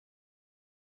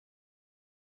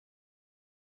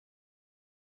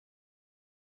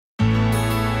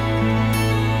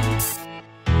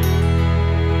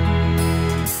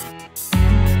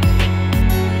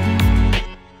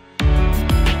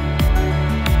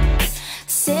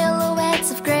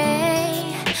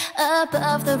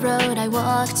above the road I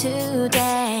walk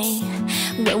today.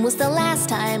 When was the last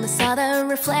time I saw the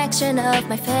reflection of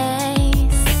my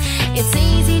face? It's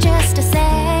easy just to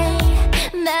say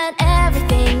that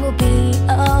everything will be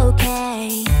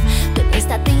okay, but is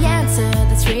that the answer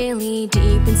that's really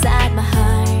deep inside my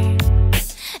heart?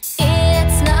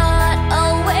 It's not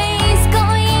always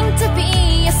going to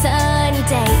be a sunny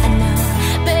day, I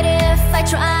know, but if I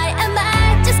try